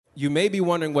You may be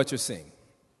wondering what you're seeing.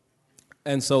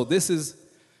 And so this is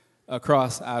a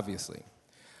cross, obviously.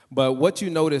 But what you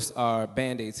notice are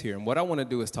Band-Aids here. And what I want to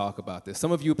do is talk about this.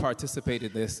 Some of you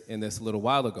participated in this a little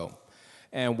while ago.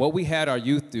 And what we had our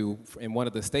youth do in one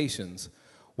of the stations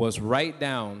was write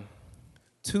down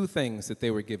 2 things that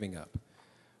they were giving up.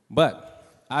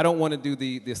 But I don't want to do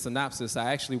the synopsis.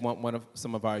 I actually want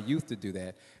some of our youth to do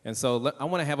that. And so I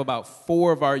want to have about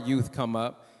 4 of our youth come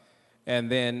up, and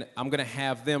then I'm going to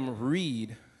have them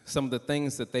read some of the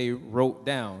things that they wrote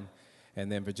down,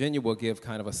 and then Virginia will give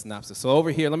kind of a synopsis. So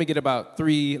over here, let me get about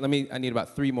 3. I need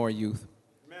about 3 more youth.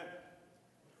 Amen.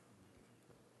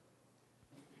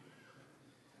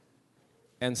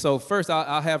 And so first,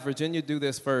 I'll have Virginia do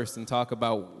this first and talk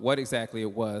about what exactly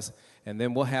it was, and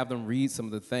then we'll have them read some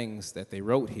of the things that they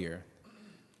wrote here.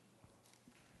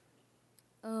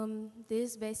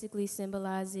 This basically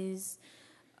symbolizes,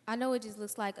 I know it just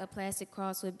looks like a plastic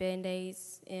cross with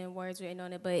Band-Aids and words written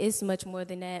on it, but it's much more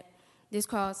than that. This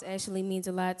cross actually means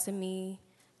a lot to me.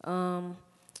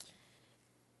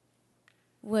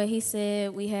 What he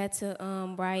said, we had to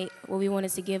write what we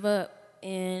wanted to give up,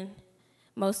 and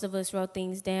most of us wrote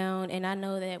things down, and I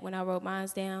know that when I wrote mine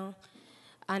down,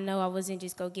 I know I wasn't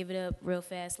just going to give it up real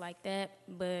fast like that,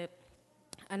 but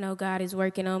I know God is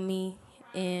working on me,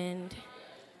 and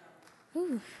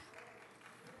whew.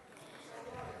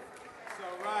 It's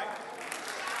all right.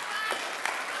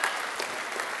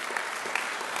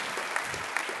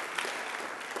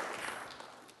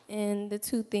 And the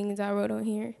 2 things I wrote on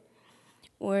here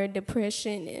were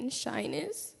depression and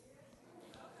shyness.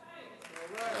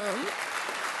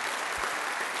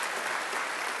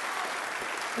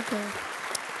 Okay.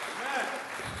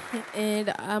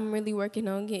 And I'm really working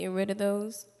on getting rid of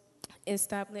those and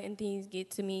stop letting things get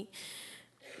to me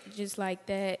just like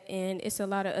that. And it's a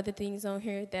lot of other things on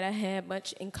here that I had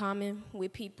much in common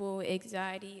with people,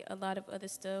 anxiety, a lot of other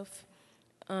stuff.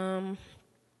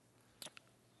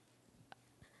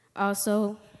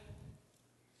 Also,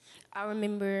 I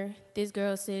remember this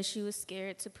girl said she was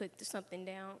scared to put something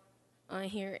down on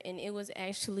here, and it was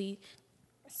actually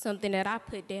something that I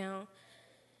put down.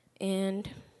 And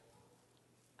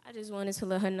I just wanted to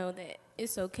let her know that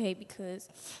it's okay, because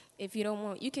if you don't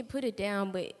want, you can put it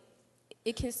down, but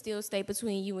it can still stay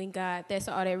between you and God. That's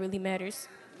all that really matters.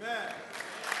 Amen.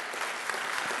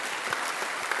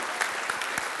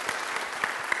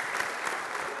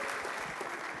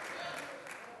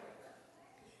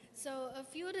 So a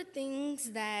few of the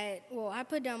things that, I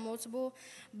put down multiple,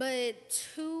 but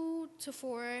 2 to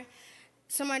 4,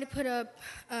 somebody put up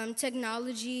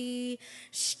technology,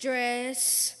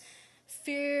 stress,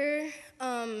 fear,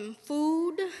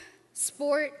 food,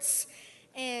 sports,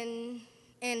 and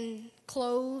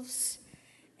clothes,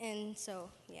 and so,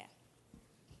 yeah.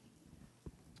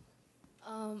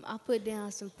 I put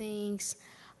down some things.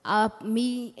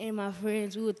 Me and my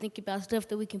friends, we would think about stuff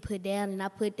that we can put down, and I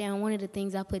put down, one of the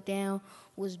things I put down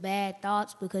was bad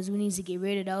thoughts, because we need to get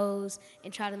rid of those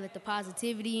and try to let the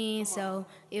positivity in, so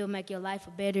it'll make your life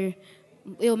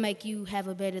it'll make you have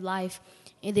a better life.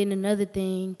 And then another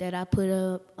thing that I put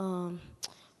up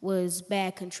was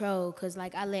bad control, because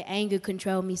like I let anger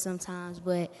control me sometimes,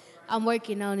 but I'm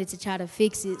working on it to try to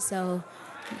fix it, so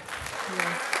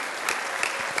yeah.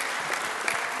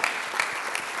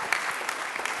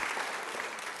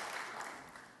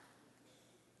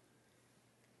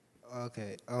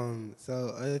 Okay,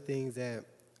 so other things that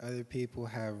other people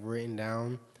have written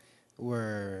down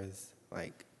was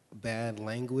like bad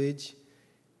language,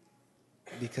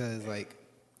 because like,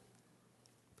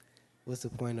 what's the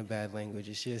point of bad language?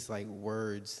 It's just like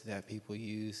words that people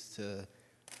use to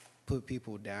put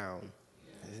people down.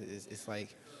 It's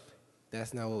like,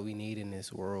 that's not what we need in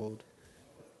this world.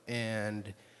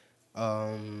 And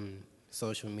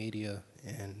social media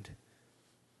and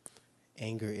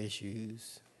anger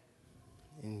issues.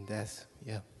 And that's,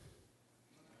 yeah.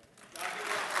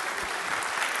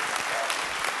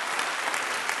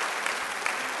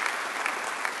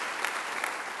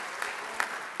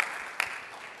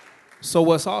 So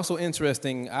what's also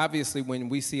interesting, obviously when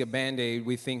we see a Band-Aid,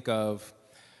 we think of,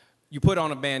 you put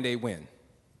on a Band-Aid when?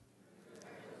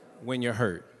 When you're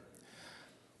hurt.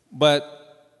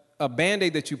 But a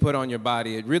Band-Aid that you put on your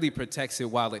body, it really protects it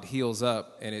while it heals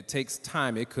up, and it takes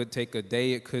time. It could take a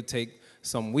day, it could take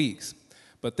some weeks.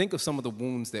 But think of some of the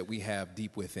wounds that we have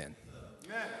deep within.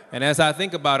 And as I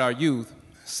think about our youth,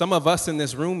 some of us in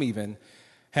this room even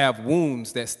have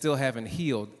wounds that still haven't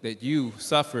healed, that you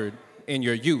suffered in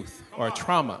your youth or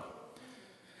trauma.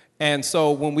 And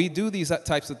so when we do these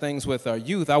types of things with our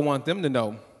youth, I want them to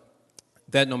know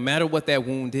that no matter what that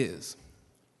wound is,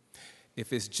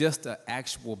 if it's just an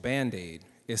actual Band-Aid,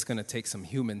 it's going to take some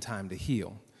human time to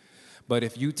heal. But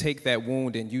if you take that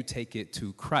wound and you take it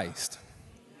to Christ,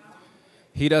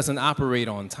 he doesn't operate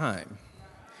on time.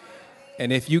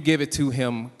 And if you give it to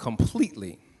him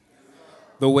completely,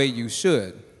 the way you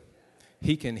should,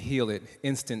 he can heal it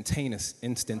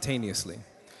instantaneously.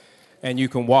 And you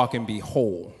can walk and be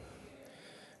whole.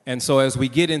 And so as we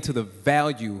get into the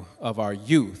value of our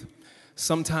youth,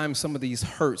 sometimes some of these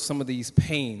hurts, some of these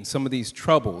pains, some of these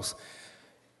troubles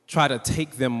try to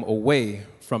take them away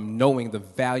from knowing the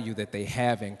value that they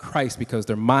have in Christ, because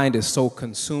their mind is so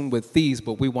consumed with these,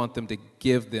 but we want them to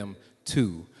give them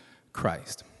to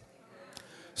Christ.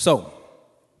 So,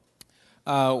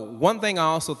 one thing I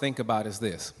also think about is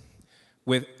this.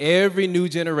 With every new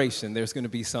generation, there's going to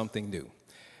be something new.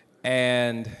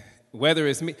 And whether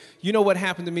it's me, you know what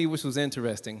happened to me, which was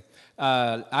interesting?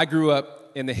 I grew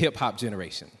up in the hip-hop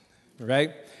generation,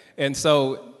 right? And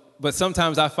so, but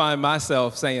sometimes I find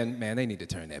myself saying, man, they need to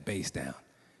turn that bass down.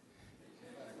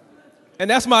 And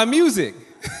that's my music.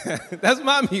 That's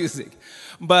my music.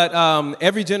 But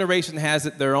every generation has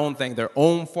their own thing, their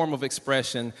own form of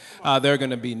expression. There are going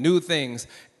to be new things.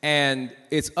 And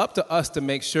it's up to us to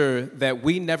make sure that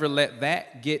we never let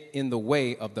that get in the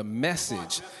way of the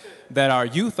message that our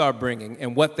youth are bringing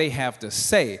and what they have to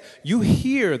say. You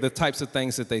hear the types of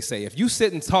things that they say. If you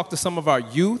sit and talk to some of our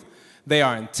youth, they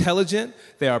are intelligent,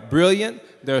 they are brilliant,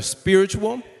 they're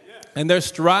spiritual, and they're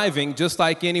striving, just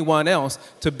like anyone else,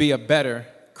 to be a better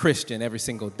Christian every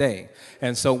single day.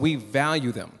 And so we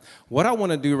value them. What I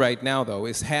want to do right now, though,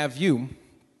 is have you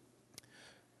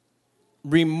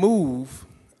remove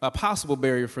a possible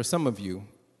barrier for some of you,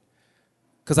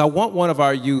 because I want one of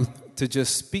our youth to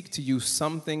just speak to you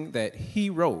something that he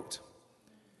wrote.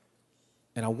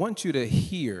 And I want you to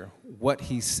hear what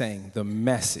he's saying, the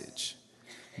message.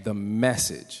 The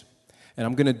message. And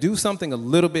I'm going to do something a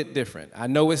little bit different. I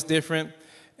know it's different,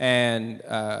 and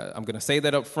I'm going to say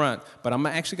that up front, but I'm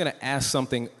actually going to ask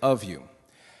something of you.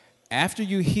 After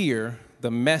you hear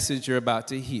the message you're about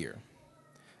to hear,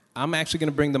 I'm actually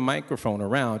going to bring the microphone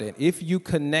around, and if you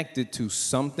connected to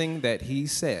something that he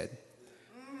said,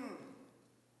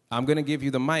 I'm going to give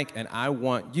you the mic, and I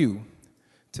want you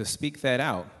to speak that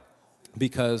out,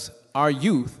 because our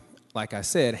youth, like I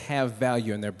said, have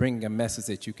value, and they're bringing a message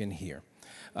that you can hear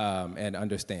and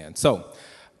understand. So,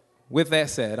 with that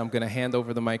said, I'm going to hand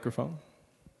over the microphone.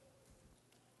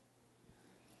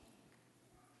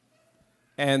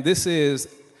 And this is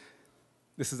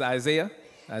Isaiah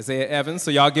Evans.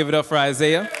 So y'all give it up for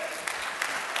Isaiah.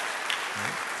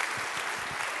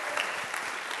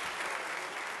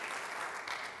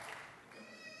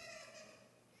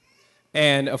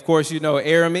 And, of course, you know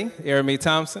Aramy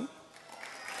Thompson.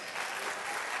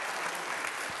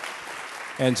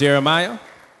 And Jeremiah.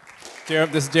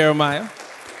 This is Jeremiah.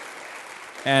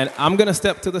 And I'm going to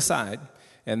step to the side,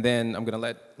 and then I'm going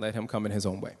to let him come in his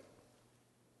own way.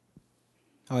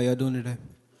 How y'all doing today?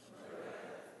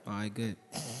 All right, good.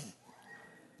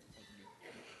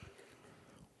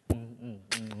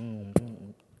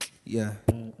 Yeah.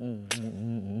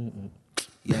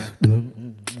 Yeah.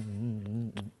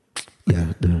 Yeah.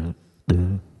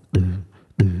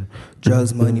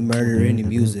 Drugs, money, murder, and the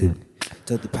music.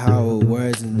 Took the power of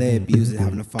words and they abuse it.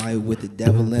 Having a fight with the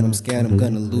devil and I'm scared I'm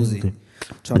gonna lose it.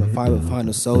 Trying to fight with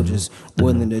final soldiers,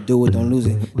 willing to do it, don't lose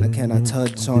it. I cannot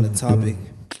touch on the topic.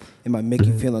 It might make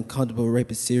you feel uncomfortable,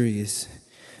 rape is serious.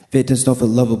 Victims don't feel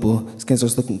lovable, skin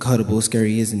starts looking cuttable,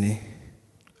 scary isn't it?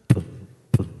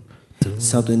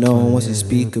 Something no one wants to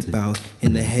speak about.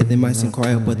 In the head they might seem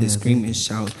quiet, but they scream and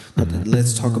shout.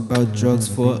 Let's talk about drugs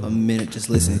for a minute, just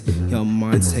listen. Your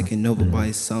mind's taken over by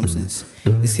assumptions.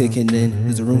 It's kicking in,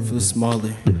 does the room feel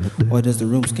smaller? Or does the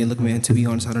room skin look, man? To be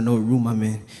honest, I don't know what room I'm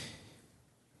in.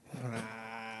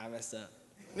 Messed up.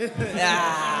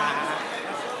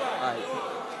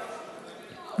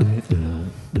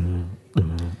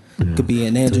 Could be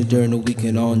an angel during the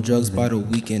weekend, on drugs by the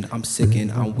weekend. I'm sickened,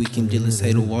 I'm weakened, dealers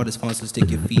say the water sponsor, stick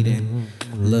your feet in.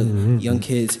 Look, young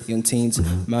kids, young teens,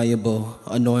 malleable,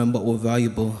 annoying but we're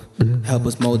valuable. Help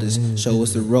us mold us, show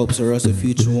us the ropes, or else the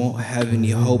future won't have any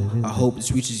hope. I hope this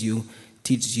reaches you,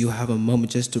 teaches you, have a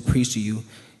moment just to preach to you.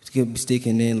 Keep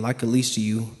sticking in like a leash to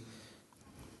you.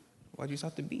 Why'd you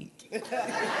stop the beat?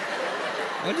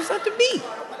 Why'd you stop the beat?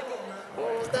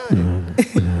 Almost done.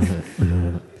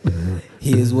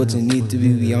 Here's what you need to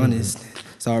be honest.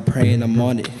 Start praying, I'm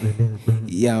on it.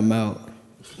 Yeah, I'm out.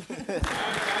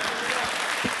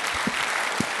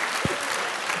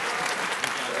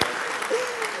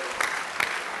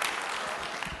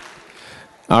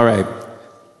 All right.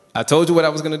 I told you what I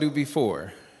was going to do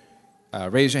before.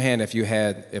 raise your hand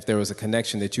if there was a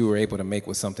connection that you were able to make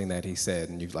with something that he said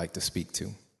and you'd like to speak to.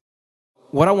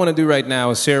 What I want to do right now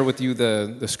is share with you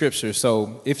the scripture.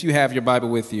 So if you have your Bible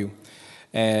with you,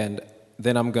 and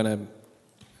then I'm going to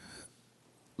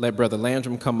let Brother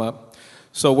Landrum come up.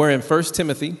 So we're in 1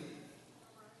 Timothy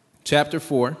chapter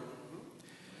 4.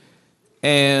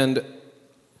 And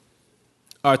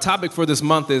our topic for this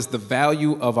month is the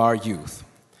value of our youth.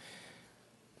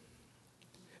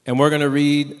 And we're going to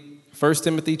read 1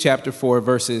 Timothy chapter 4,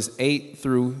 verses 8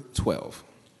 through 12.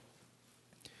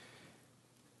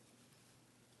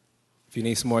 If you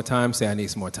need some more time, say, I need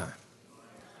some more time.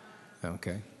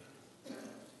 Okay.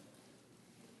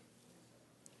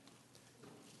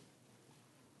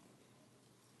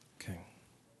 Okay.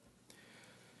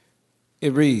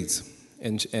 It reads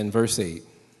in verse 8,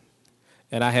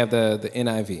 and I have the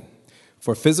NIV.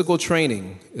 For physical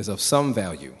training is of some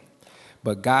value,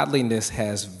 but godliness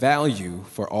has value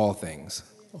for all things,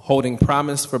 holding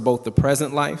promise for both the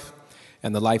present life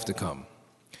and the life to come.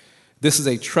 This is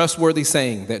a trustworthy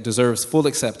saying that deserves full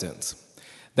acceptance.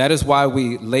 That is why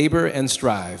we labor and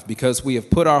strive, because we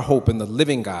have put our hope in the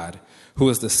living God, who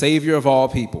is the Savior of all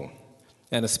people,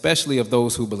 and especially of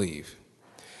those who believe.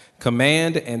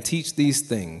 Command and teach these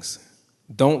things.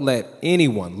 Don't let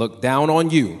anyone look down on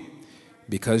you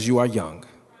because you are young,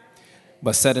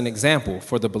 but set an example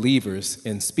for the believers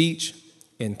in speech,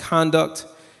 in conduct,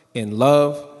 in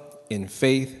love, in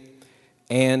faith,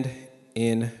 and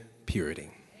in purity.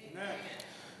 Amen.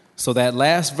 So that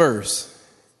last verse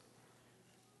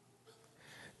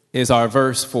is our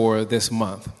verse for this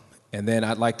month. And then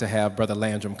I'd like to have Brother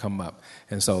Landrum come up.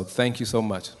 And so thank you so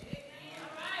much.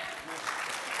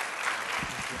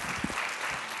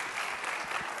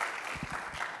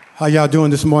 How y'all doing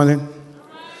this morning?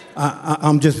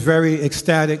 I'm just very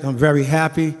ecstatic. I'm very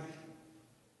happy.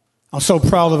 I'm so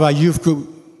proud of our youth group.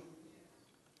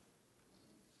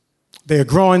 They're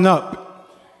growing up.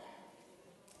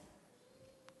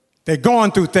 They're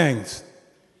going through things.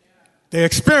 They're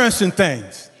experiencing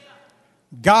things.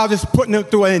 God is putting them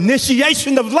through an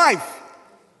initiation of life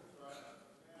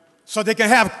so they can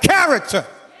have character.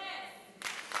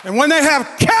 And when they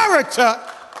have character,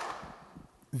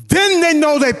 then they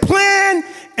know their plan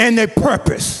and their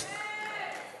purpose.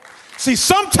 See,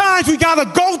 sometimes we got to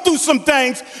go through some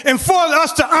things and for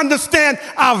us to understand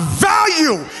our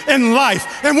value in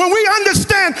life. And when we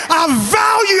understand our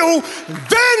value,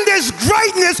 then there's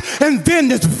greatness and then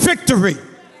there's victory.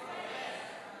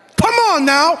 Come on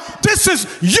now. This is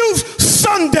Youth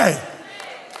Sunday.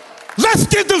 Let's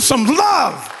give them some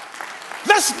love.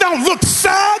 Let's not look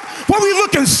sad. What are we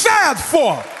looking sad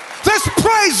for? Let's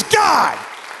praise God.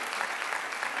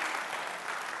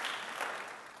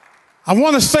 I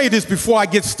want to say this before I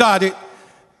get started.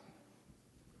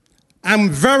 I'm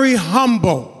very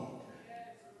humble.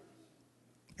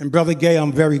 And Brother Gay,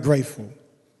 I'm very grateful.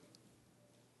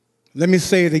 Let me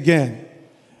say it again.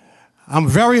 I'm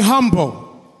very humble.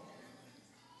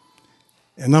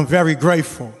 And I'm very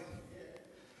grateful.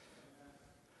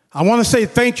 I want to say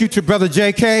thank you to Brother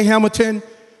J.K. Hamilton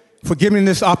for giving me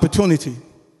this opportunity.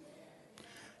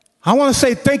 I want to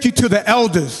say thank you to the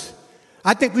elders.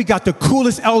 I think we got the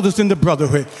coolest elders in the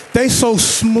brotherhood. They so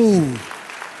smooth.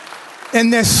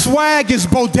 And their swag is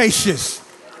bodacious.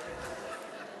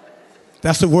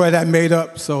 That's the word I made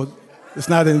up, so it's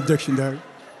not in the dictionary.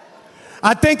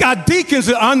 I think our deacons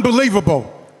are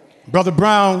unbelievable. Brother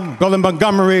Brown, Brother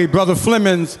Montgomery, Brother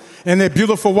Flemings, and their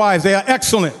beautiful wives. They are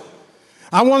excellent.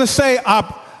 I want to say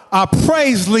our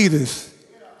praise leaders,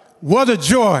 what a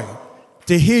joy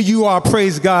to hear you all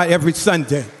praise God every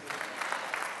Sunday.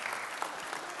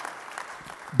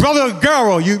 Brother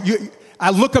Aguero, I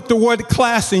look up the word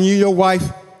class in you, your wife.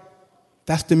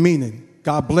 That's the meaning.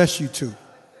 God bless you too.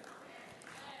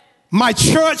 My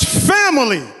church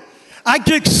family. I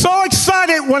get so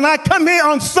excited when I come here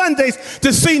on Sundays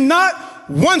to see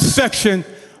not one section,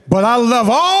 but I love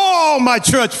all my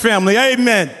church family.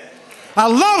 Amen. I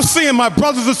love seeing my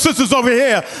brothers and sisters over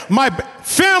here, my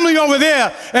family over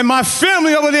there, and my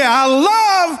family over there. I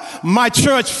love my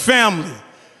church family.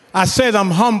 I said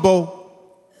I'm humble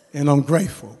and I'm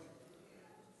grateful.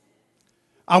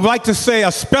 I would like to say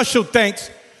a special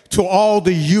thanks to all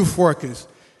the youth workers.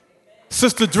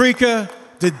 Sister Drika,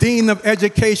 the Dean of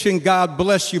Education, God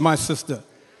bless you, my sister.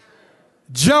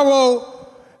 Gerald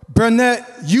Burnett,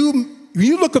 you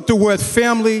look at the word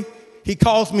family, he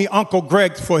calls me Uncle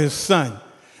Greg for his son.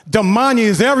 Damani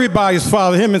is everybody's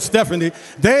father, him and Stephanie.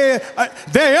 They're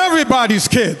everybody's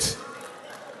kids.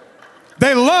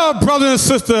 They love brother and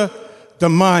sister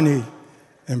Damani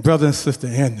and brother and sister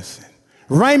Anderson.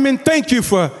 Raymond, thank you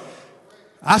for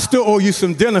I still owe you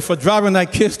some dinner for driving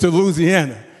that kiss to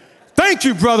Louisiana. Thank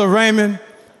you, Brother Raymond.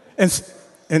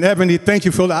 And Ebony, thank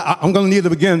you for that. I'm going to need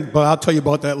it again, but I'll tell you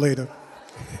about that later.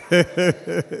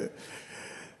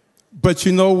 But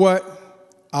you know what?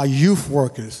 Our youth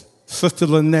workers, Sister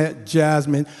Lynette,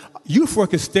 Jasmine, youth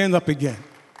workers, stand up again.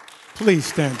 Please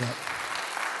stand up.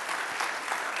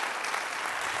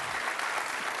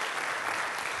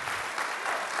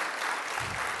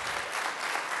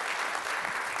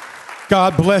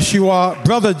 God bless you all.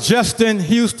 Brother Justin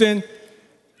Houston,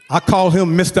 I call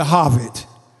him Mr. Harvard.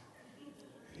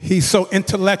 He's so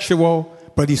intellectual,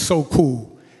 but he's so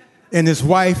cool. And his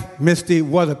wife, Misty,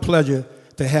 what a pleasure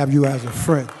to have you as a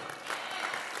friend.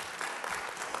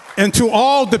 And to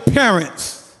all the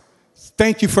parents,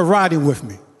 thank you for riding with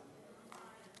me.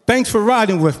 Thanks for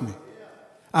riding with me.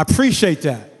 I appreciate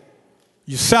that.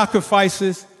 Your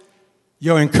sacrifices,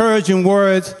 your encouraging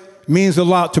words means a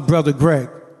lot to Brother Greg.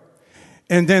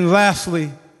 And then lastly,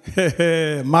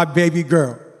 my baby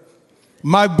girl,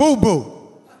 my boo-boo.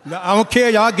 I don't care,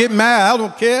 y'all get mad, I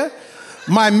don't care.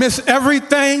 My Miss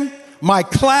Everything, my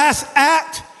class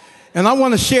act. And I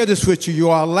want to share this with you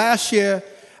all. Last year,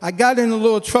 I got in a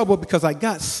little trouble because I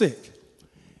got sick.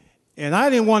 And I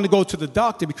didn't want to go to the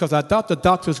doctor because I thought the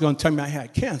doctor was going to tell me I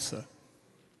had cancer.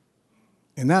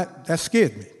 And that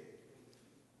scared me.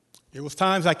 There was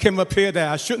times I came up here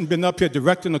that I shouldn't have been up here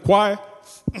directing the choir.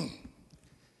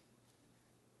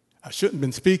 I shouldn't have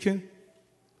been speaking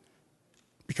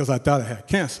because I thought I had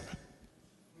cancer.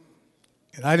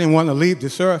 And I didn't want to leave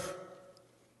this earth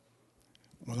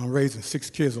when I'm raising 6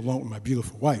 kids along with my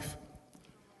beautiful wife.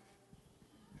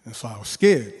 And so I was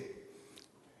scared.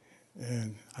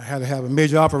 And I had to have a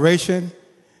major operation,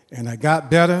 and I got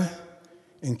better,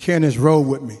 and Candace rode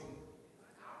with me.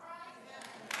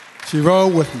 She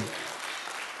rode with me.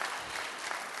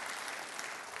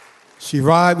 She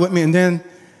rode with me, and then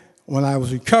when I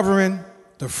was recovering,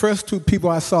 the first 2 people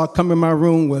I saw come in my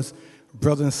room was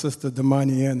Brother and Sister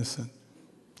Damani Anderson.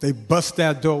 They bust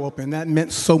that door open. That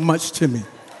meant so much to me.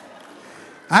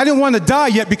 I didn't want to die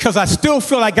yet because I still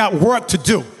feel I got work to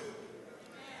do.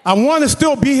 I want to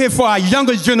still be here for our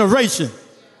younger generation.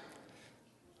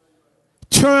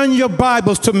 Turn your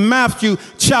Bibles to Matthew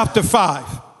chapter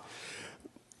 5.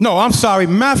 No, I'm sorry,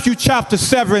 Matthew chapter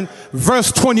 7,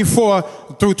 verse 24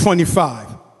 through 25.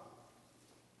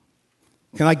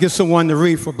 Can I get someone to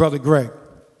read for Brother Greg?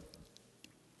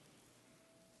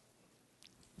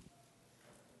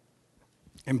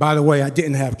 And by the way, I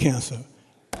didn't have cancer,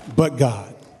 but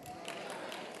God.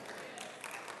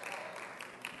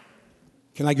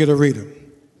 Can I get a reader?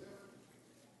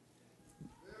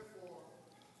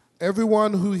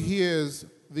 Everyone who hears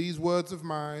these words of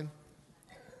mine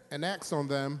and acts on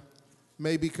them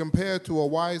may be compared to a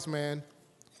wise man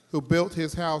who built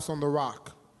his house on the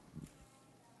rock.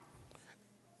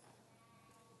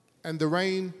 And the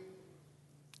rain...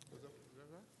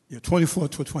 Yeah, 24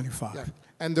 to 25. Yeah.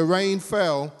 And the rain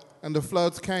fell, and the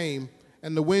floods came,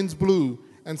 and the winds blew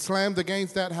and slammed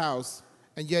against that house,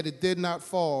 and yet it did not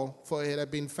fall, for it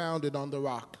had been founded on the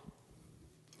rock.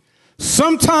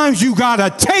 Sometimes you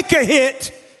gotta take a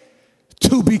hit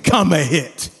to become a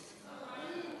hit.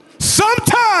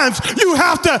 Sometimes you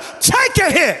have to take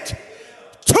a hit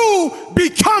to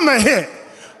become a hit.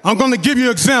 I'm gonna give you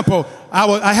an example.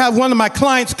 I had one of my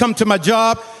clients come to my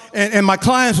job, and my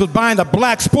client was buying a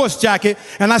black sports jacket,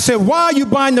 and I said, why are you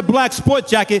buying the black sports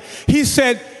jacket? He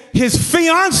said his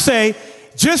fiance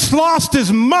just lost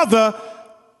his mother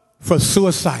for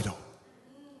suicidal.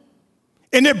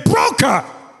 And it broke her.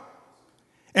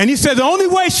 And he said the only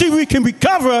way she can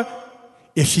recover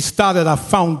is she started a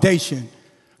foundation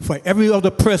for every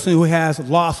other person who has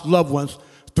lost loved ones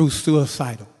through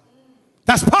suicidal.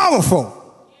 That's powerful.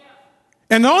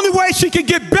 And the only way she can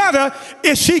get better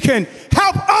is she can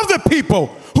help other people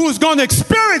who's going to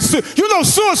experience it. You know,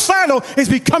 suicidal is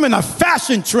becoming a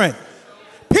fashion trend.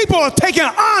 People are taking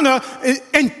honor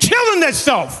and killing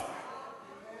themselves.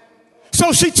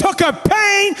 So she took her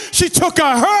pain, she took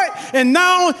her hurt, and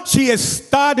now she is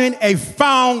starting a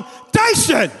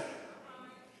foundation.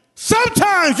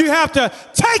 Sometimes you have to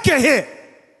take a hit,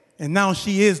 and now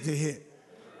she is the hit.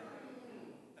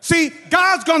 See,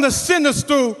 God's going to send us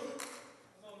through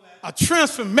a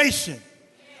transformation.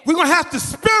 We're going to have to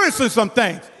experience some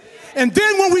things. And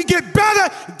then when we get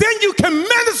better, then you can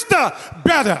minister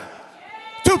better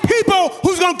to people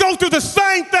who's going to go through the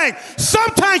same thing.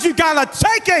 Sometimes you got to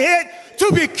take a hit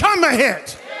to become a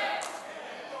hit.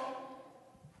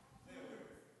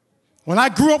 When I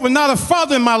grew up without a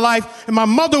father in my life, and my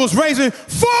mother was raising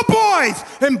 4 boys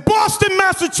in Boston,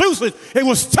 Massachusetts, it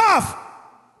was tough.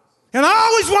 And I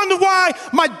always wondered why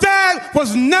my dad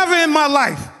was never in my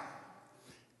life.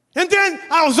 And then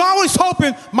I was always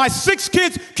hoping my 6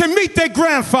 kids can meet their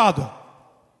grandfather.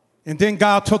 And then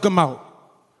God took them out.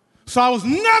 So I was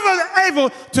never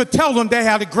able to tell them they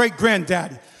had a great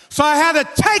granddaddy. So I had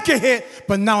to take a hit,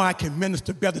 but now I can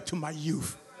minister better to my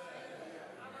youth.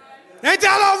 Ain't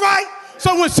that all right?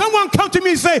 So when someone comes to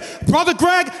me and say, Brother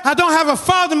Greg, I don't have a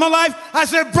father in my life, I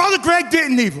said, Brother Greg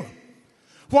didn't either.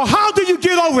 Well, how did you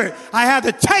get over it? I had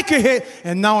to take a hit,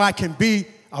 and now I can be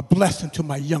a blessing to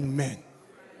my young men.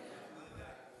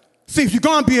 See, if you're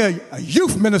going to be a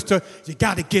youth minister, you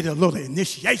got to get a little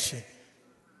initiation.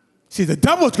 See, the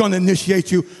devil's going to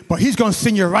initiate you, but he's going to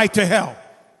send you right to hell.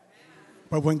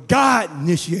 But when God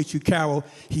initiates you, Carol,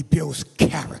 he builds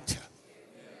character.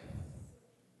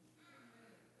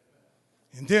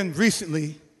 And then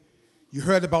recently, you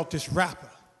heard about this rapper.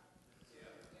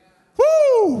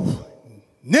 Woo!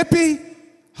 Nipsey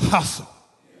Hussle.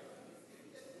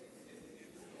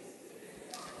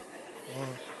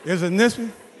 Is it Nipsey?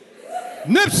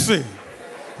 Nipsey.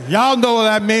 Y'all know what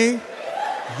I mean.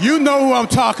 You know who I'm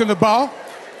talking about.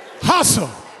 Hustle.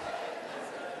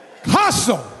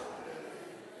 Hustle.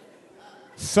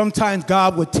 Sometimes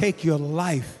God will take your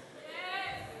life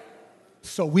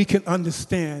so we can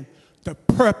understand the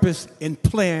purpose and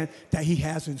plan that he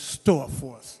has in store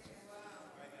for us.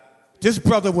 This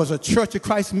brother was a Church of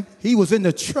Christ. He was in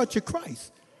the Church of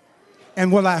Christ.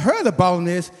 And what I heard about him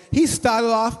is he started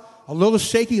off a little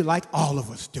shaky like all of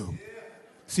us do.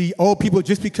 See, old people,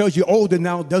 just because you're older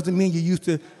now doesn't mean you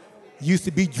used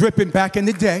to be dripping back in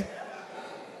the day.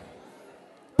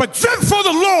 But drip for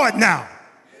the Lord now.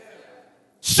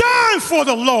 Shine for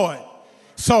the Lord.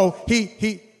 So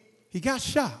he got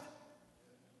shot.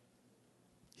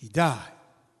 He died.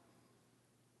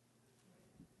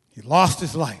 He lost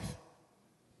his life.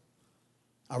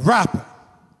 A rapper.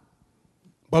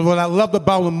 But what I loved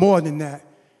about him more than that,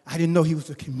 I didn't know he was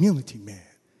a community man.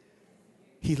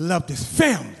 He loved his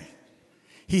family.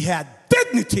 He had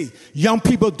dignity. Young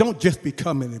people don't just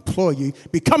become an employee,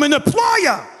 become an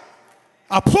employer.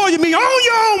 Employer means own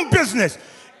your own business.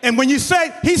 And when you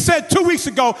say, he said 2 weeks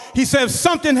ago, he said, if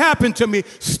something happened to me,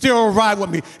 still ride with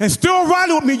me. And still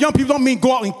riding with me, young people don't mean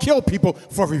go out and kill people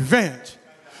for revenge.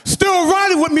 Still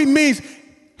riding with me means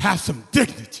have some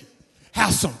dignity,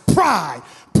 have some pride,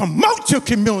 promote your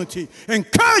community,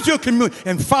 encourage your community,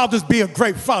 and fathers, be a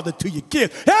great father to your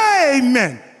kids.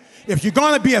 Amen. If you're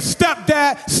going to be a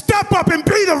stepdad, step up and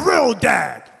be the real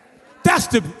dad. That's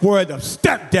the word of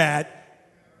stepdad.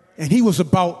 And he was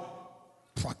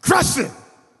about progressing.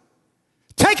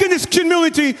 Taking this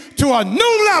community to a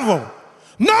new level.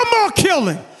 No more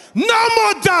killing. No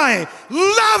more dying.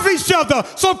 Love each other.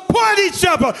 Support each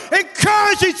other.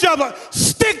 Encourage each other.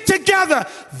 Stick together.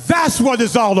 That's what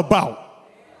it's all about.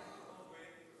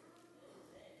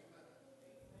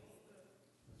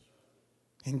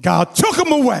 And God took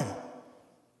him away.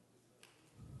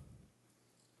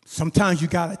 Sometimes you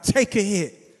got to take a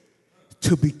hit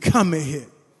to become a hit.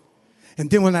 And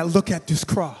then when I look at this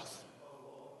cross,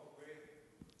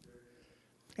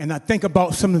 and I think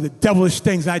about some of the devilish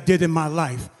things I did in my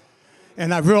life,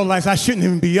 and I realize I shouldn't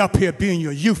even be up here being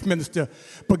your youth minister,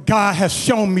 but God has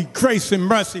shown me grace and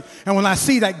mercy. And when I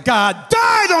see that God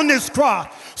died on this cross,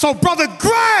 so Brother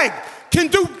Greg can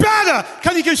do better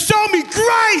because he can show me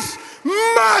grace,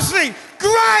 mercy,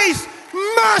 grace,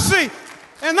 mercy.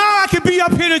 And now I can be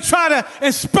up here to try to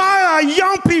inspire our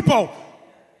young people.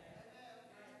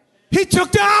 He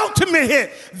took the ultimate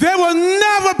hit. There will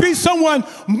never be someone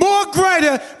more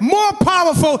greater, more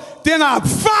powerful than our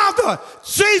Father,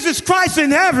 Jesus Christ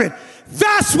in heaven.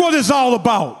 That's what it's all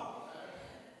about.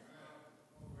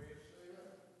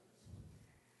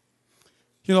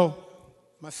 You know,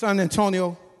 my son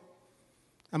Antonio,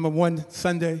 I'm a one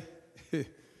Sunday.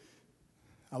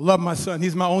 I love my son.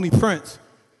 He's my only prince.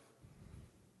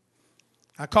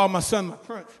 I call my son my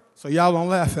prince, so y'all don't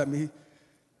laugh at me.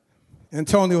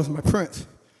 Antonio was my prince.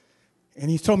 And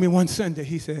he told me one Sunday,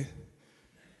 he said,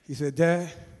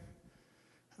 Dad,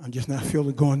 I'm just not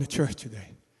feeling going to church today.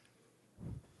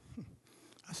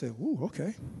 I said, ooh,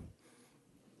 okay.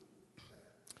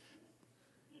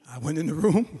 I went in the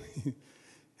room,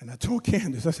 and I told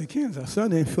Candace, I said, Candace, our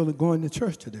son ain't feeling going to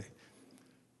church today.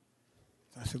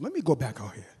 I said, let me go back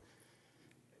out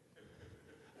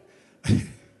here.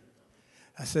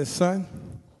 I said, son,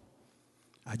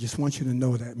 I just want you to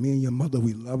know that me and your mother,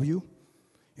 we love you.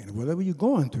 And whatever you're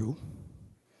going through,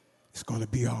 it's going to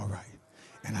be all right.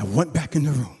 And I went back in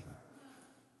the room.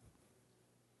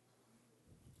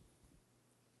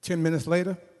 10 minutes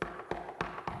later,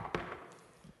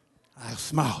 I was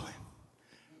smiling.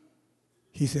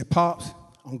 He said, Pops,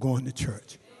 I'm going to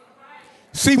church.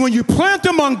 See, when you plant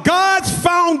them on God's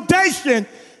foundation,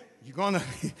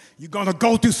 you're gonna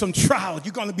go through some trials.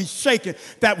 You're gonna be shaken.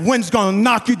 That wind's gonna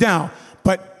knock you down.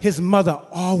 But his mother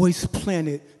always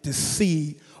planted the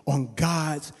seed on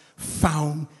God's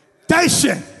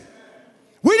foundation.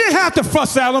 We didn't have to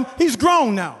fuss at him. He's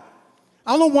grown now.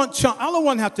 I don't want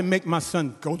to have to make my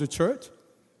son go to church.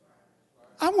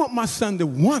 I want my son to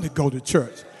want to go to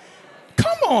church.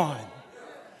 Come on.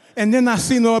 And then I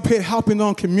seen him up here helping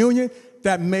on communion.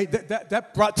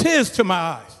 That brought tears to my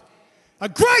eyes. A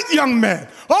great young man.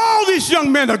 All these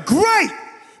young men are great.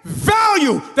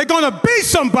 Value. They're going to be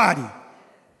somebody.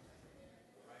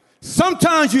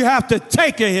 Sometimes you have to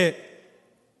take a hit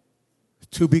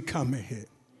to become a hit.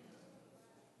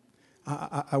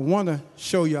 I want to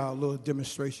show y'all a little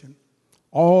demonstration.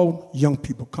 All young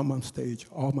people come on stage.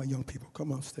 All my young people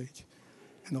come on stage.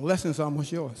 And the lesson's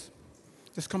almost yours.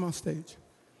 Just come on stage.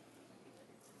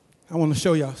 I want to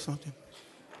show y'all something.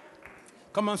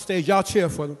 Come on stage. Y'all cheer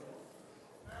for them.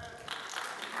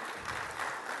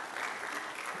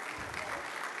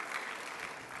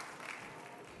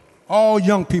 All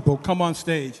young people come on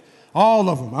stage. All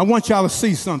of them. I want y'all to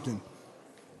see something.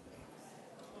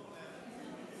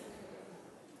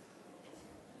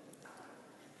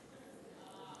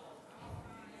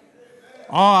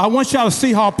 I want y'all to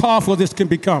see how powerful this can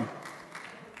become.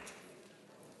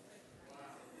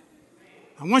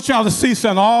 I want y'all to see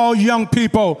something. All young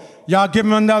people, y'all give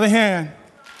them another hand.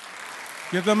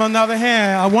 Give them another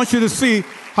hand. I want you to see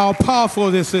how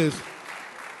powerful this is.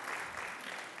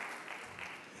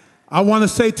 I want to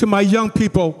say to my young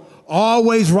people,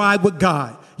 always ride with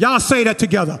God. Y'all say that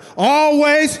together.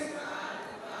 Always.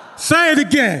 Say it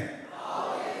again.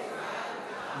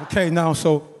 Okay, now,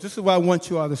 so this is what I want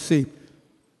you all to see.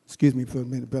 Excuse me for a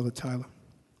minute, Brother Tyler.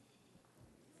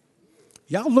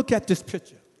 Y'all look at this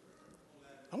picture.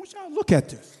 I want y'all to look at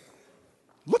this.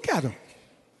 Look at them.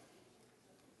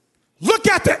 Look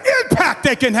at the impact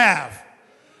they can have.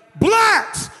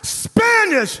 Blacks,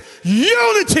 Spanish,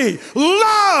 unity,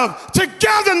 love,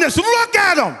 togetherness. Look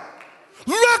at them.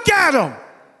 Look at them.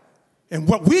 And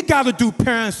what we got to do,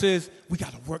 parents, is we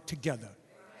got to work together.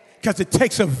 Because it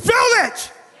takes a village.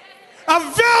 A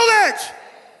village.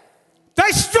 They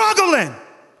struggling.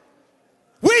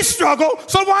 We struggle,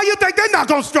 so why you think they're not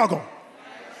going to struggle?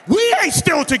 We ain't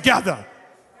still together.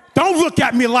 Don't look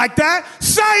at me like that.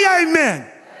 Say amen.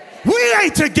 We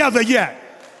ain't together yet.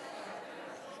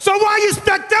 So why you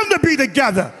expect them to be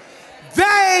together?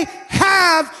 They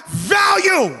have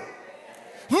value.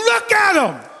 Look at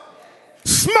them.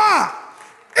 Smart,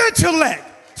 intellect,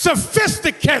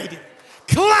 sophisticated,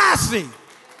 classy.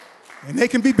 And they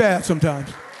can be bad sometimes.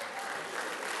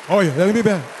 Oh yeah, they can be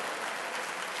bad.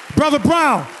 Brother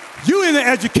Brown, you in the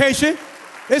education.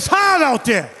 It's hard out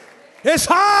there. It's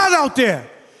hard out there.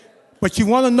 But you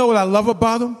want to know what I love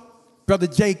about them? Brother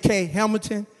J.K.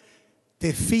 Hamilton,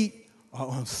 their feet are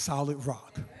on solid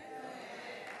rock.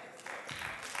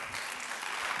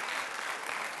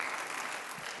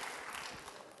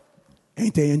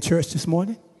 Ain't they in church this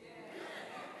morning?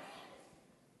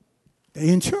 They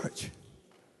in church.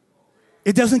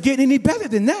 It doesn't get any better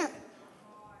than that.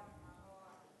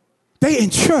 They in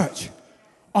church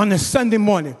on a Sunday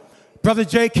morning. Brother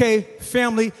J.K.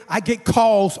 family, I get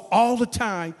calls all the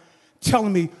time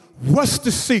telling me, what's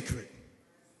the secret?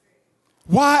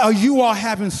 Why are you all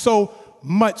having so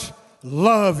much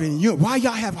love in you? Why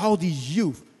y'all have all these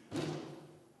youth?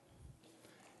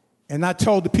 And I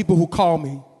told the people who call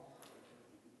me,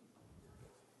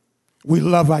 we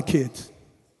love our kids.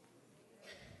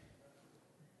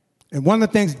 And one of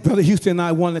the things Brother Houston and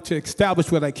I wanted to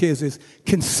establish with our kids is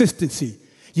consistency.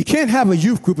 You can't have a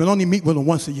youth group and only meet with them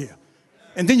once a year.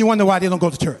 And then you wonder why they don't go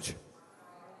to church.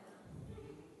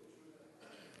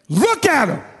 Look at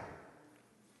them.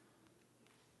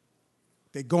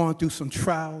 They're going through some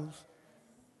trials.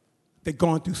 They're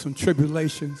going through some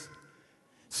tribulations.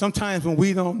 Sometimes when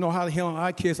we don't know how to handle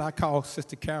our kids, I call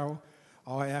Sister Carol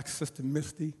or I ask Sister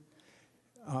Misty.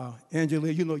 Angela,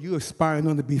 you know, you're aspiring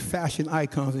on to be fashion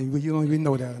icons, and you don't even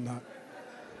know that or not.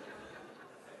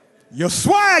 Your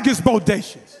swag is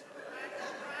bodacious.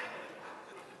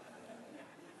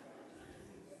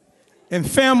 And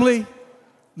family,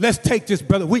 let's take this,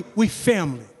 brother. We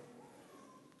family.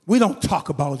 We don't talk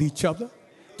about each other.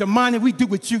 The mind we do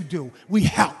what you do. We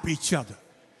help each other.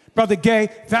 Brother Gay,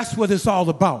 that's what it's all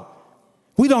about.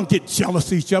 We don't get jealous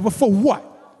of each other. For what?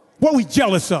 What we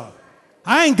jealous of?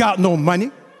 I ain't got no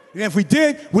money. And if we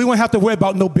did, we wouldn't have to worry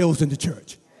about no bills in the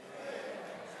church.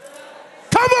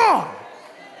 Come on.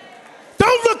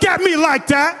 Don't look at me like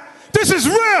that. This is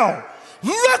real.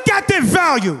 Look at their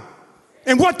value.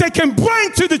 and what they can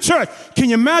bring to the church. Can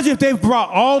you imagine if they brought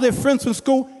all their friends from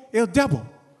school? It'll double.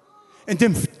 And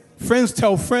then friends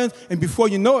tell friends, and before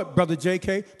you know it, Brother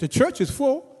J.K., the church is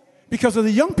full because of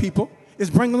the young people is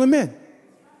bringing them in.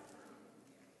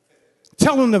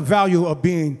 Tell them the value of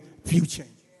being view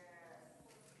changing.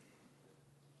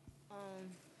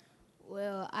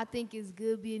 Well, I think it's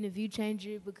good being a view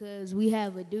changer because we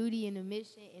have a duty and a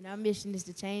mission, and our mission is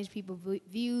to change people's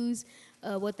views,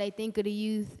 what they think of the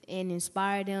youth, and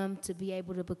inspire them to be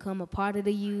able to become a part of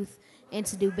the youth and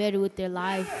to do better with their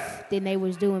life than they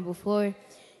was doing before.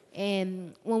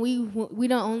 And when we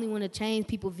don't only want to change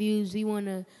people's views, we want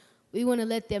to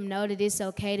let them know that it's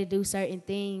okay to do certain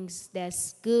things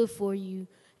that's good for you,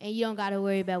 and you don't got to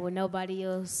worry about what nobody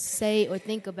else say or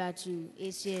think about you.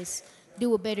 It's just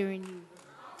do it better in you.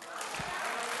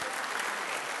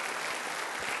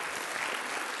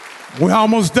 We're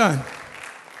almost done.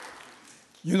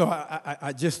 You know,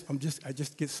 I just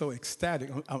get so ecstatic.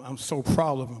 I'm so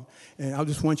proud of them. And I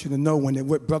just want you to know when they're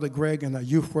with Brother Greg and our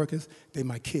youth workers, they're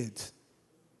my kids.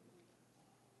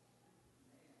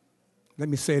 Let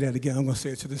me say that again. I'm going to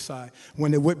say it to the side.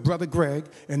 When they're with Brother Greg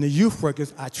and the youth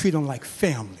workers, I treat them like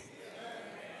family.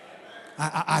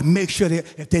 I make sure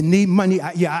that if they need money,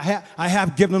 I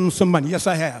have given them some money. Yes,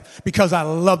 I have. Because I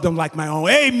love them like my own.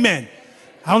 Amen.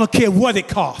 I don't care what it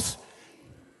costs.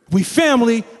 We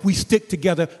family, we stick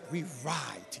together, we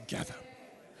ride together.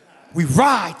 We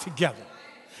ride together.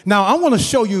 Now, I want to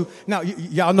show you, now,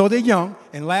 y'all know they're young,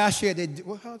 and last year they did,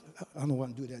 well, I don't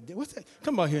want to do that. What's that?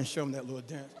 Come out here and show them that little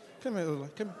dance. Come here,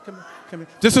 come here.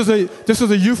 This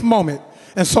is a youth moment.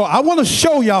 And so I want to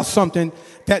show y'all something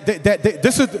that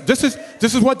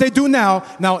this is what they do now.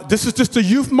 Now, this is just a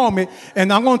youth moment,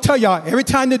 and I'm going to tell y'all, every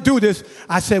time they do this,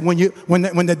 I said, when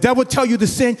the devil tell you to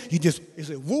sin, you just,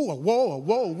 is it woo or whoa or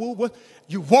whoa or woo? What?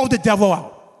 You whoa the devil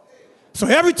out. So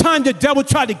every time the devil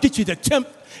try to get you to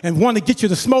tempt and want to get you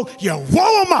to smoke, you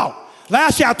whoa him out.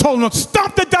 Last year I told him to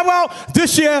stomp the devil out.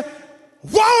 This year,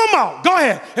 whoa him out. Go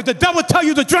ahead. If the devil tell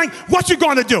you to drink, what you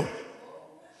going to do?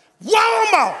 Whoa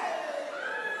him out.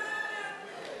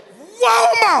 Whoa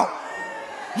him out.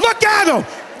 Look at him.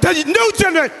 The new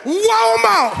generation. Whoa him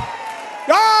out.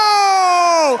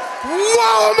 Oh,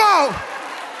 whoa him out.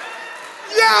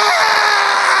 Yeah.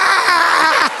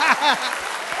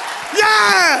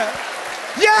 Yeah.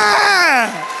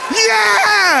 Yeah.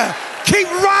 Yeah. Keep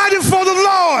riding for the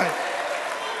Lord.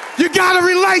 You got to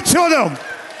relate to them.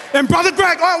 And Brother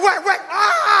Greg, oh, wait.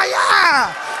 Ah,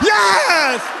 yeah.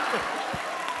 Yes.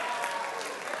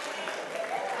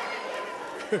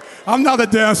 I'm not a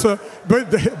dancer, but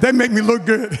they make me look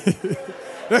good.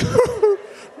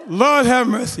 Lord have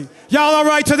mercy. Y'all all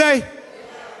right today?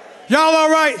 Y'all all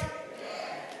right?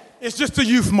 It's just a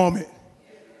youth moment.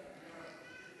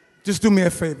 Just do me a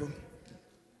favor.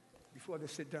 Before they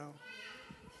sit down,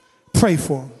 pray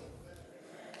for them.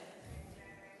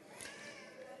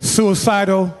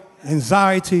 Suicidal,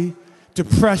 anxiety,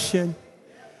 depression,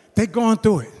 they're going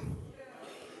through it.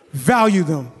 Value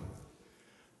them.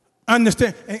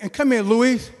 Understand. And come here,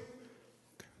 Louise.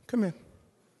 Come here.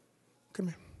 Come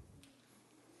here.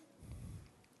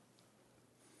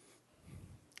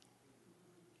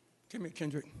 Come here,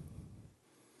 Kendrick.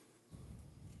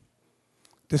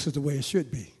 This is the way it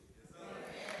should be.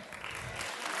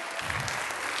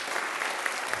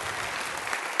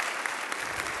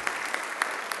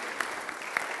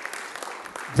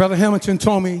 Brother Hamilton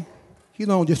told me he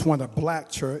don't just want a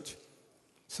black church.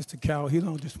 Sister Carol, he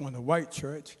don't just want a white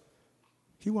church.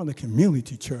 He want a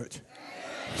community church.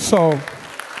 So,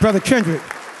 Brother Kendrick,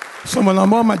 so when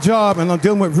I'm on my job and I'm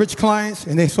dealing with rich clients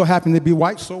and they so happen to be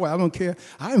white, so I don't care.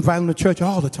 I invite them to church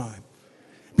all the time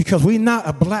because we're not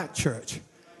a black church.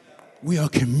 We are a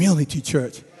community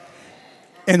church.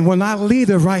 And when our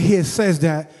leader right here says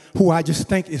that, who I just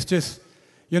think is just,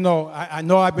 you know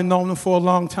I've been knowing him for a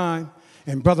long time.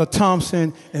 And Brother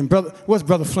Thompson and what's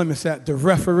Brother Fleming at? The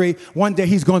referee. One day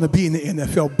he's going to be in the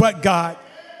NFL. But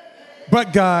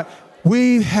God,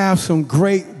 we have some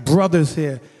great brothers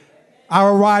here. I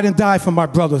will ride and die for my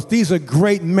brothers. These are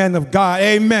great men of God.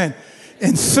 Amen.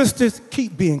 And sisters,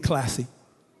 keep being classy.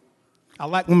 I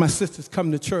like when my sisters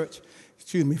come to church,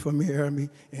 excuse me for me,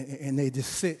 and they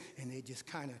just sit and they just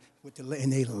kind of,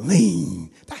 and they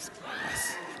lean. That's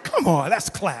class. Come on, that's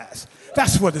class.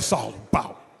 That's what it's all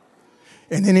about.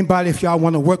 And anybody, if y'all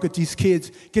want to work with these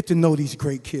kids, get to know these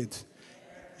great kids.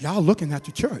 Y'all looking at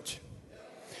the church.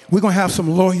 We're going to have some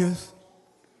lawyers.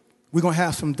 We're going to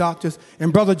have some doctors.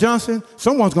 And Brother Johnson,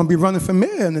 someone's going to be running for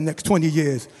mayor in the next 20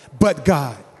 years. But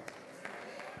God.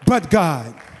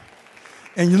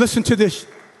 And you listen to this.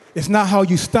 It's not how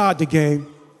you start the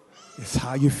game. It's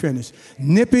how you finish.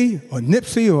 Nippy or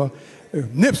Nipsey or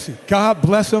Nipsey, God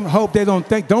bless them. Hope they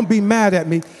don't be mad at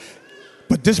me.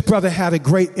 But this brother had a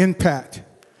great impact,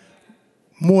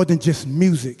 more than just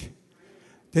music.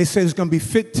 They say there's going to be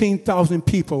 15,000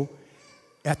 people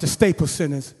at the Staples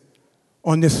Centers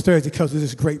on this Thursday because of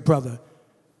this great brother.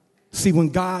 See, when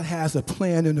God has a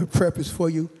plan and a purpose for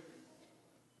you,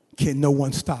 can no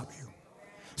one stop you?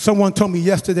 Someone told me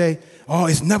yesterday, oh,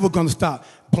 it's never going to stop.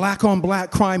 Black on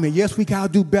black crime, and yes, we got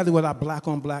to do better with our black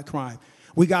on black crime.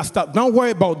 We got to stop. Don't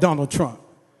worry about Donald Trump.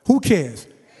 Who cares?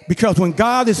 Because when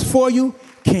God is for you,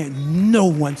 can't no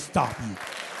one stop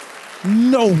you.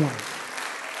 No one.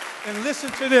 And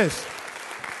listen to this.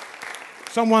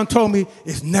 Someone told me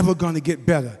it's never going to get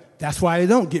better. That's why it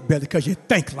don't get better, because you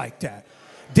think like that.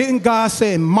 Didn't God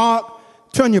say in Mark,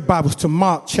 turn your Bibles to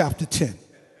Mark chapter 10.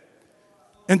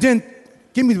 And then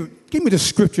give me the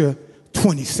scripture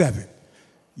 27.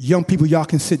 Young people, y'all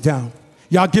can sit down.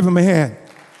 Y'all give him a hand.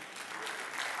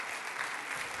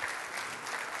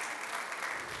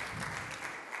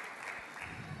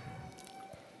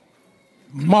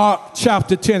 Mark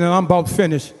chapter 10, and I'm about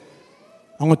finished.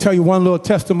 I'm going to tell you one little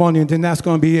testimony, and then that's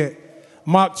going to be it.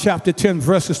 Mark chapter 10,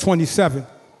 verses 27.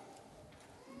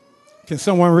 Can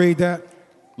someone read that?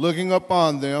 Looking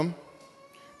upon them,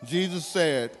 Jesus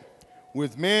said,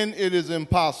 with men it is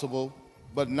impossible,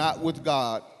 but not with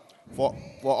God, for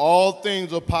all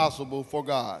things are possible for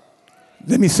God.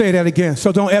 Let me say that again.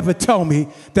 So don't ever tell me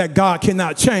that God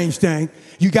cannot change things.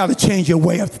 You got to change your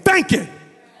way of thinking.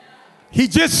 He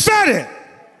just said it.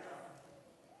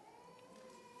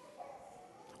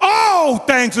 All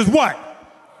things is what?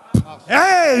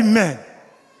 Amen.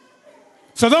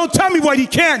 So don't tell me what he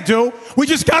can't do. We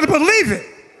just got to believe it.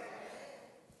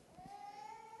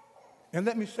 And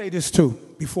let me say this too,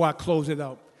 before I close it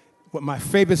out, with my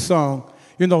favorite song.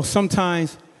 You know,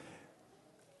 sometimes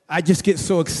I just get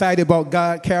so excited about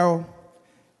God, Carol,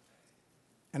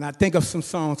 and I think of some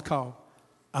songs called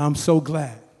I'm So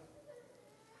Glad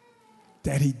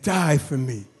That He Died For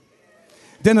Me.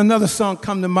 Then another song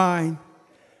come to mind,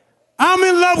 I'm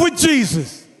in love with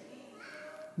Jesus.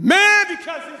 Man,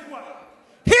 because he's what?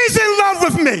 He's in love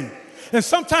with me. And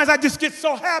sometimes I just get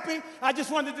so happy, I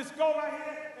just want to just go right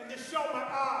here and just show my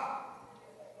eye.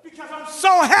 Because I'm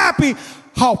so happy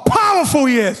how powerful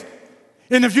he is.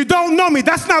 And if you don't know me,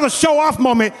 that's not a show-off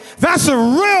moment. That's a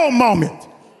real moment.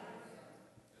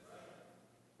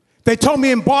 They told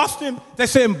me in Boston, they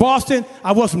said in Boston,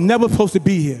 I was never supposed to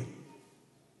be here.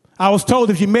 I was told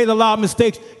if you made a lot of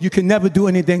mistakes, you can never do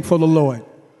anything for the Lord.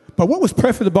 But what was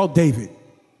perfect about David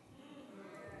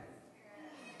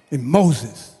and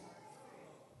Moses?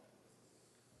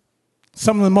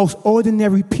 Some of the most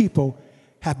ordinary people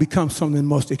have become some of the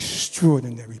most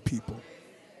extraordinary people.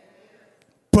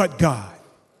 But God.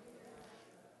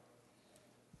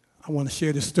 I want to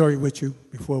share this story with you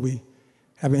before we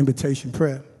have an invitation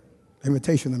prayer. I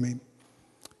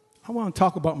want to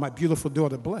talk about my beautiful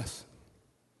daughter, Bless.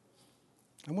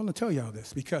 I want to tell y'all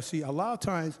this because, see, a lot of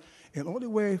times, in order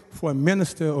way for a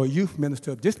minister or youth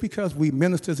minister, just because we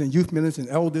ministers and youth ministers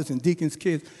and elders and deacons,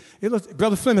 kids,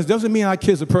 Brother Fleming, doesn't mean our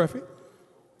kids are perfect.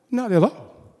 Not at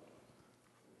all.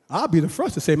 I'll be the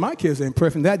first to say my kids ain't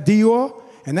perfect. That Dior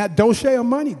and that Dolce of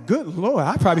money, good Lord,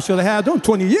 I probably should have had them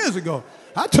 20 years ago.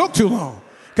 I took too long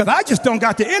because I just don't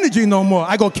got the energy no more.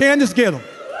 I go, Candace, get them.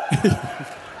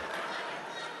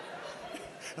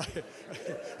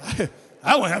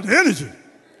 I don't have the energy.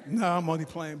 No, I'm only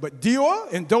playing. But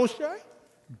Dior and Dolce,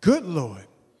 good Lord.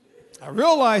 I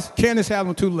realized Candace had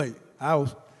them too late. I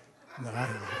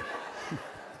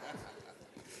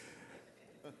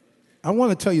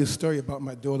want to tell you a story about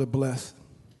my daughter, Bless,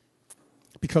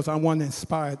 because I want to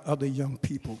inspire other young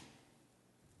people.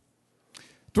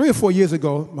 3 or 4 years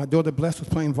ago, my daughter, Bless, was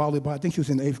playing volleyball. I think she was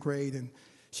in 8th grade, and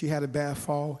she had a bad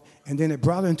fall. And then it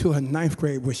brought her into her 9th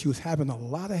grade where she was having a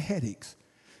lot of headaches.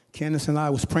 Candace and I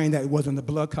was praying that it wasn't a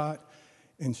blood clot.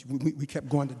 And we kept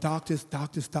going to doctors.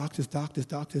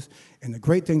 And the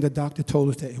great thing, the doctor told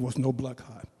us that it was no blood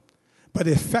clot. But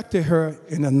it affected her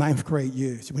in the 9th grade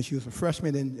year. When she was a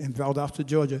freshman in Valdosta,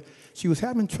 Georgia, she was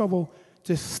having trouble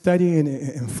just studying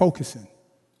and focusing.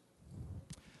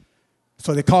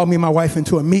 So they called me and my wife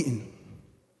into a meeting.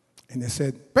 And they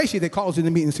said, basically they called us in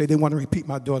the meeting and said they want to repeat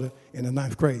my daughter in the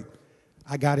 9th grade.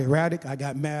 I got erratic. I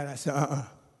got mad. I said,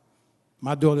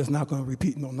 my daughter's not going to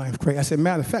repeat no 9th grade. I said,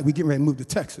 matter of fact, we're getting ready to move to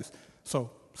Texas. So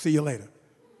see you later.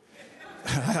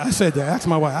 I said that. I asked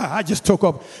my wife. I just took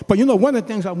up. But you know, one of the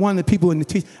things I wanted people in the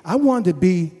teach, I wanted to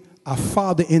be a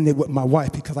father in there with my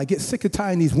wife because I get sick and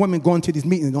tired of these women going to these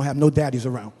meetings and don't have no daddies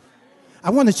around. I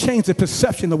want to change the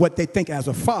perception of what they think as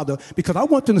a father because I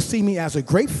want them to see me as a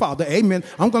great father. Amen.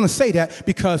 I'm going to say that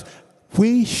because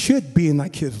we should be in our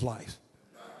kids' lives.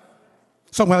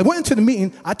 So when I went into the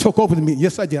meeting, I took over the meeting.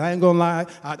 Yes, I did. I ain't going to lie.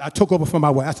 I took over from my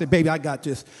wife. I said, baby, I got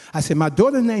this. I said, my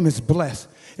daughter's name is Bless,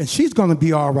 and she's going to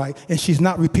be all right, and she's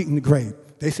not repeating the grade.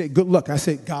 They said, good luck. I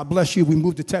said, God bless you. We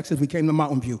moved to Texas. We came to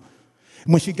Mountain View.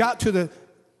 And when she got to the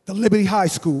Liberty High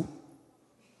School,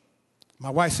 my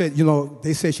wife said,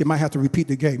 they said she might have to repeat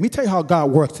the grade. Let me tell you how God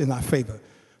works in our favor.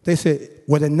 They said,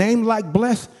 with a name like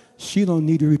Bless, she don't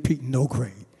need to repeat no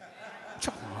grade.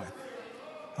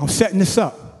 I'm setting this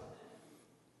up.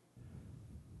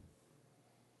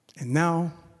 And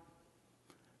now,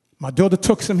 my daughter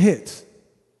took some hits.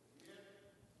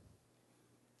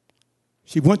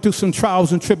 She went through some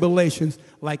trials and tribulations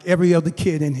like every other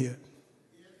kid in here.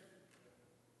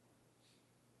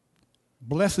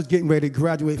 Bless is getting ready to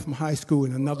graduate from high school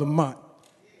in another month.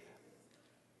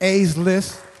 A's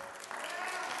list.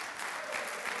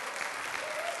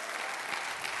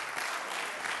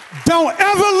 Don't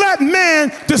ever let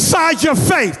man decide your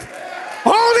fate.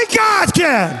 Only God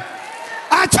can.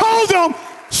 I told them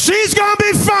she's going to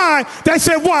be fine. They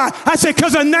said, why? I said,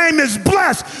 because her name is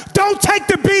Blessed. Don't take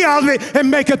the B out of it and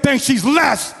make her think she's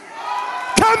less.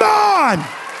 Come on.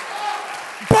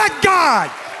 But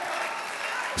God.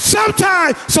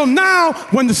 Sometimes, so now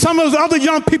when some of those other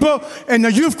young people in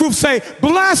the youth group say,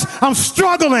 Bless, I'm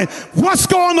struggling. What's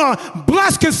going on?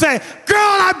 Bless can say, girl,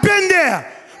 I've been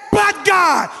there. But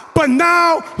God. But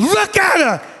now, look at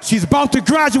her. She's about to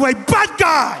graduate. But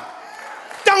God.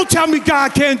 Don't tell me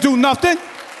God can't do nothing.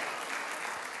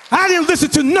 I didn't listen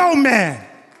to no man.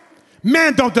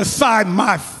 Man don't decide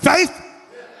my faith.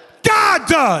 God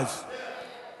does.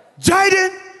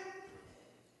 Jaden,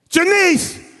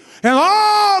 Janice, and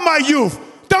all my youth,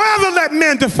 don't ever let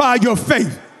men define your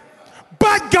faith.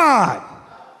 But God.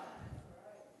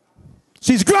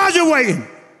 She's graduating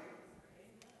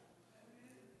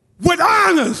with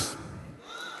honors.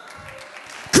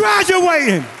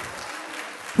 Graduating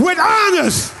with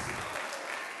honors.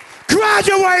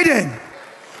 Graduating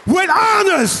with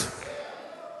honors.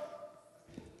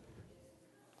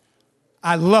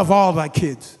 I love all our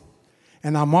kids.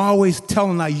 And I'm always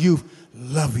telling our youth,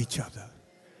 love each other.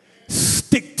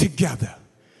 Stick together.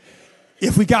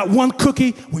 If we got one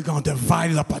cookie, we're going to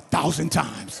divide it up 1,000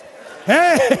 times.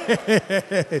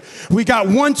 Hey, we got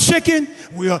one chicken,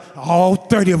 all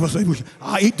 30 of us,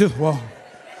 I'll eat this. Well,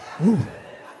 ooh.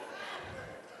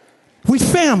 We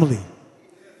family.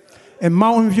 In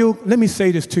Mountain View, let me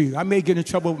say this to you. I may get in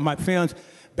trouble with my parents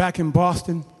back in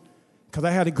Boston because I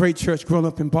had a great church growing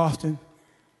up in Boston.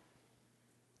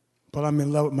 But I'm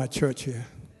in love with my church here.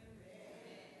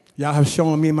 Y'all have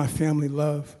shown me and my family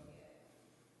love.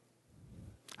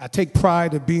 I take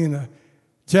pride in being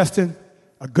Justin,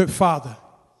 a good father.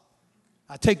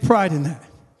 I take pride in that.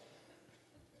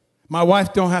 My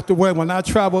wife don't have to worry. When I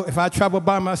travel, if I travel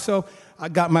by myself, I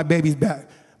got my baby's back.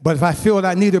 But if I feel that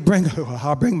I need to bring her,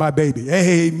 I'll bring my baby.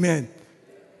 Amen.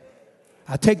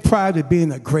 I take pride in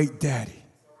being a great daddy.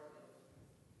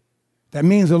 That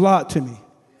means a lot to me.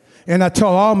 And I tell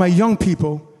all my young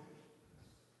people,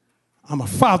 I'm a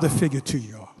father figure to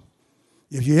y'all.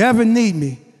 If you ever need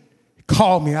me,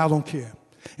 call me. I don't care.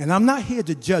 And I'm not here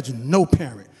to judge no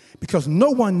parent because no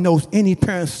one knows any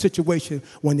parent's situation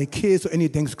when their kids or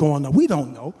anything's going on. We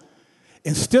don't know.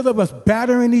 Instead of us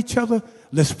battering each other,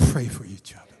 let's pray for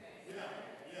each other.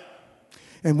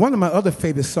 And one of my other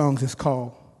favorite songs is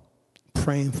called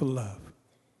Praying for Love.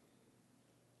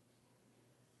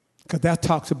 Because that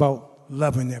talks about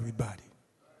loving everybody,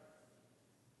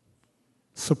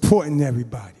 supporting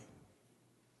everybody,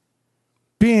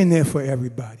 being there for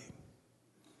everybody.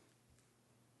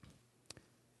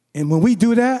 And when we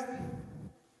do that,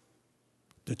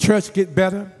 the church get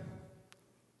better.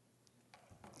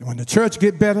 And when the church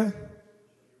get better,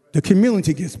 the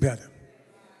community gets better.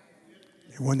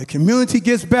 And when the community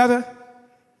gets better,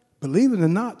 believe it or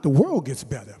not, the world gets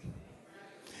better.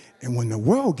 And when the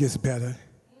world gets better,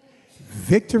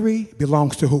 victory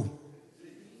belongs to who?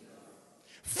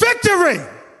 Victory!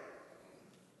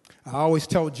 I always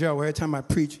tell Joe every time I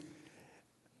preach,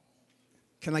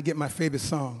 can I get my favorite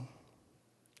song?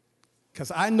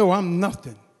 Because I know I'm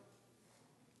nothing.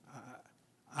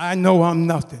 I know I'm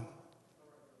nothing.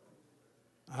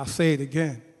 I'll say it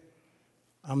again.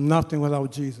 I'm nothing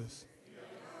without Jesus.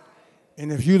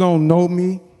 And if you don't know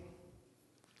me,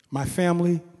 my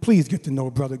family, please get to know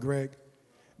Brother Greg.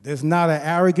 There's not an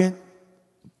arrogant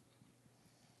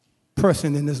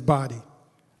person in this body.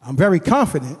 I'm very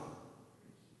confident.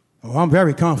 Oh, I'm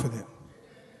very confident.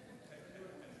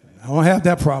 I don't have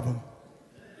that problem.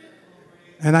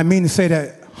 And I mean to say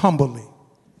that humbly.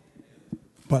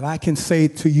 But I can say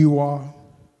to you all,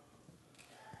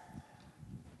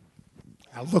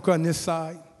 I look on this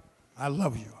side, I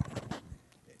love you.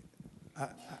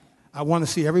 I want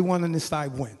to see everyone on this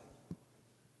side win.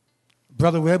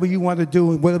 Brother, whatever you want to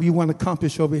do and whatever you want to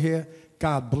accomplish over here,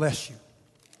 God bless you.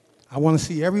 I want to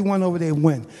see everyone over there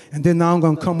win. And then now I'm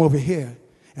going to come over here,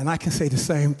 and I can say the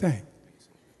same thing.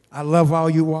 I love all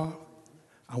you all.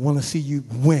 I want to see you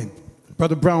win.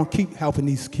 Brother Brown, keep helping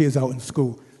these kids out in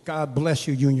school. God bless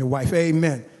you, you and your wife.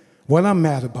 Amen. What I'm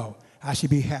mad about, I should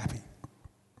be happy.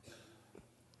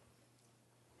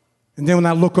 And then when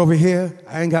I look over here,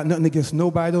 I ain't got nothing against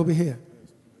nobody over here.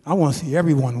 I want to see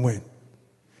everyone win.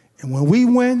 And when we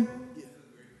win,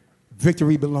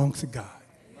 victory belongs to God.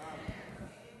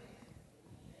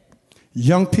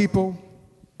 Young people,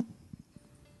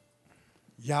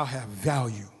 y'all have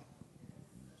value.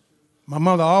 My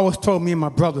mother always told me and my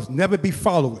brothers, never be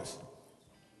followers.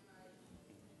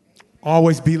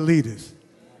 Always be leaders.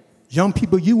 Young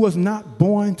people, you was not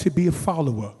born to be a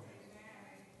follower.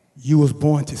 You was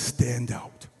born to stand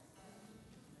out.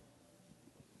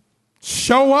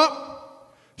 Show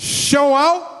up, show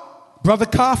out, Brother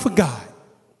Carr, for God.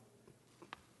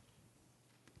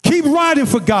 Keep riding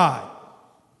for God.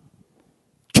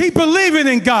 Keep believing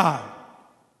in God.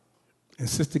 And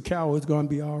Sister Carol is going to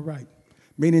be all right.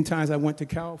 Many times I went to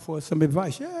Carol for some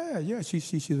advice. Yeah,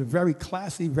 she's a very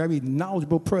classy, very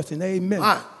knowledgeable person. Amen.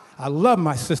 Mine. I love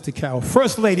my Sister Carol.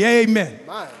 First Lady, amen.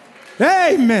 Mine.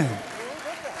 Amen.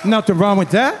 Nothing wrong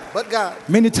with that. But God.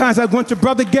 Many times I went to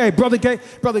Brother Gay. Brother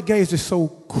Gay is just so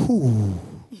cool.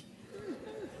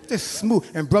 Just smooth.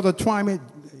 And Brother Twyman,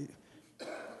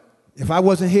 if I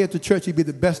wasn't here at the church, he'd be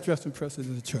the best dressed person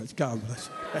in the church. God bless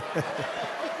you.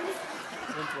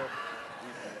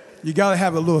 You got to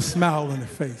have a little smile on the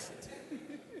face.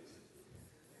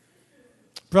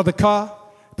 Brother Carr,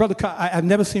 I've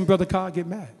never seen Brother Carr get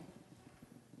mad.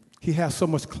 He has so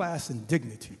much class and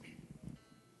dignity.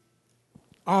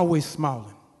 Always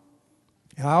smiling.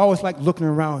 And I always like looking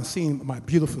around and seeing my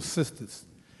beautiful sisters.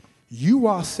 You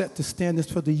are set the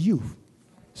standards for the youth.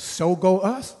 So go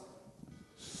us,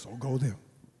 so go them.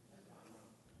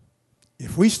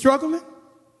 If we struggling,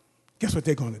 guess what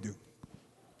they're going to do?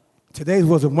 Today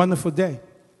was a wonderful day.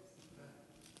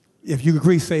 If you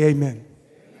agree, say amen.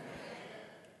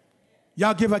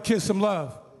 Y'all give our kids some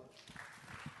love.